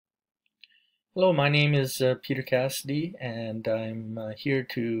Hello, my name is Peter Cassidy, and I'm here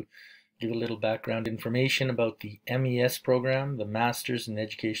to give a little background information about the MES program, the Masters in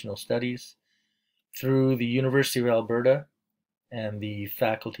Educational Studies, through the University of Alberta and the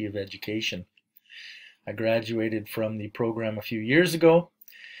Faculty of Education. I graduated from the program a few years ago,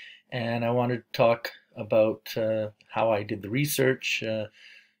 and I wanted to talk about how I did the research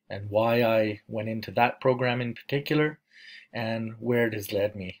and why I went into that program in particular and where it has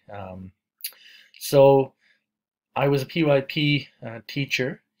led me. So I was a PYP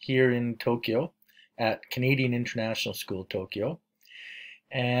teacher here in Tokyo at Canadian International School, Tokyo,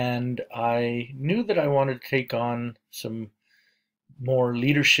 and I knew that I wanted to take on some more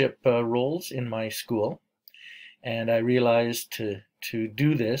leadership roles in my school, and I realized to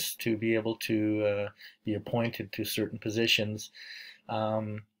do this, to be able to be appointed to certain positions,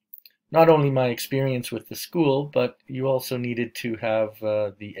 um, not only my experience with the school, but you also needed to have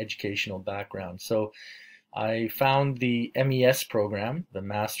the educational background. So I found the MES program, the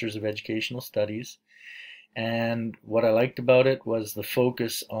Masters of Educational Studies, and what I liked about it was the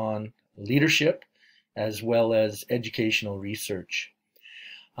focus on leadership as well as educational research.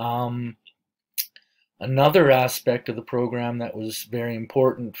 Um, Another aspect of the program that was very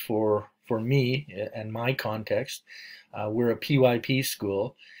important for me and my context, we're a PYP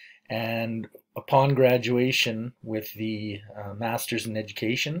school, and upon graduation with the Masters in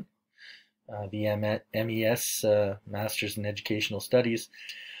Education, the MES, Masters in Educational Studies,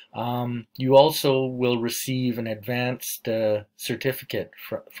 you also will receive an advanced certificate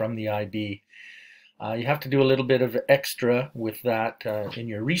from the IB. You have to do a little bit of extra with that in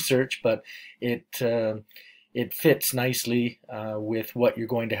your research, but it fits nicely with what you're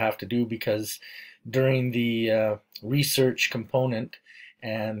going to have to do, because during the research component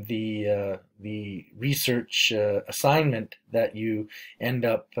and the research assignment that you end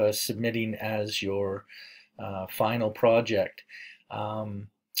up submitting as your final project,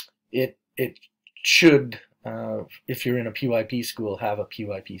 it should, if you're in a PYP school, have a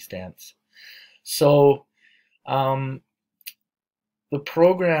PYP stance. So the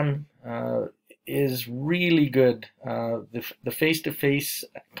program is really good. The face-to-face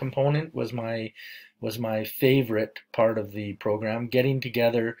component was my favorite part of the program. Getting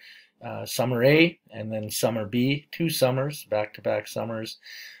together summer A and then summer B, 2 summers, back-to-back summers,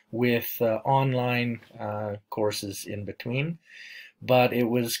 with online courses in between. But it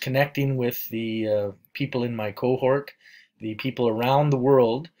was connecting with the people in my cohort, the people around the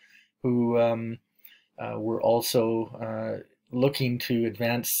world who were also looking to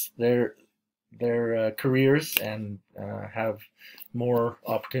advance their careers and have more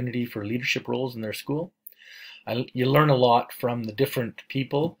opportunity for leadership roles in their school. You learn a lot from the different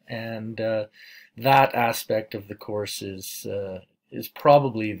people, and that aspect of the course is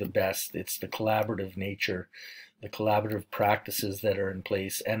probably the best. It's the collaborative nature, the collaborative practices that are in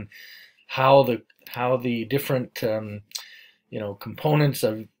place, and how the different components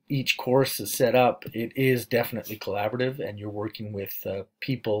of each course is set up. It is definitely collaborative, and you're working with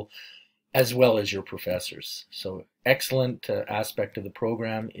people as well as your professors. So excellent aspect of the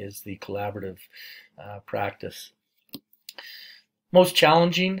program is the collaborative practice. Most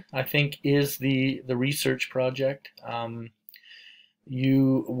challenging, I think, is the research project.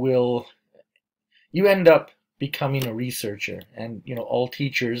 You end up becoming a researcher, and all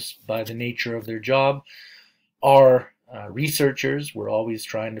teachers, by the nature of their job, are researchers. We're always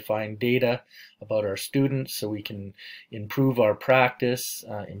trying to find data about our students so we can improve our practice,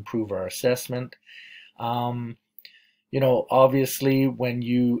 improve our assessment. Obviously, when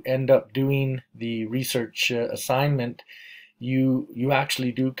you end up doing the research assignment, you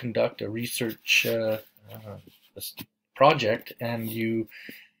actually do conduct a research project, and you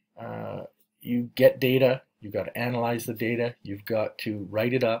get data. You've got to analyze the data. You've got to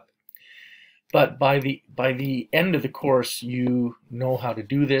write it up. But by the end of the course, you know how to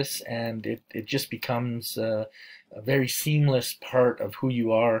do this, and it just becomes a very seamless part of who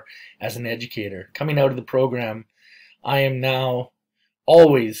you are as an educator. Coming out of the program, I am now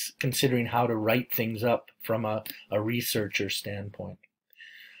always considering how to write things up from a researcher standpoint.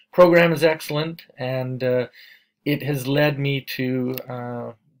 Program is excellent, and it has led me to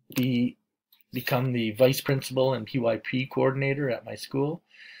become the vice principal and PYP coordinator at my school.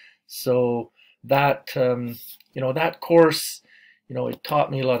 So that that course, it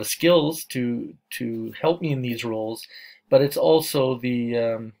taught me a lot of skills to help me in these roles, but it's also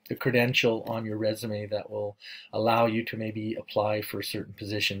the credential on your resume that will allow you to maybe apply for certain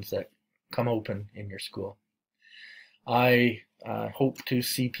positions that come open in your school. I Hope to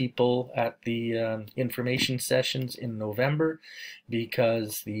see people at the information sessions in November,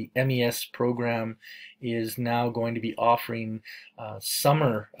 because the MES program is now going to be offering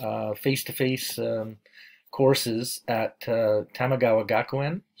summer face-to-face courses at Tamagawa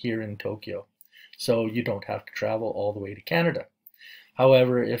Gakuen here in Tokyo. So you don't have to travel all the way to Canada.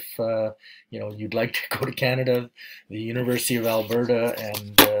 However, if you'd like to go to Canada, the University of Alberta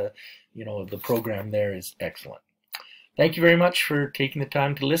and the program there is excellent. Thank you very much for taking the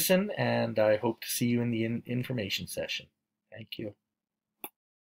time to listen, and I hope to see you in the information session. Thank you.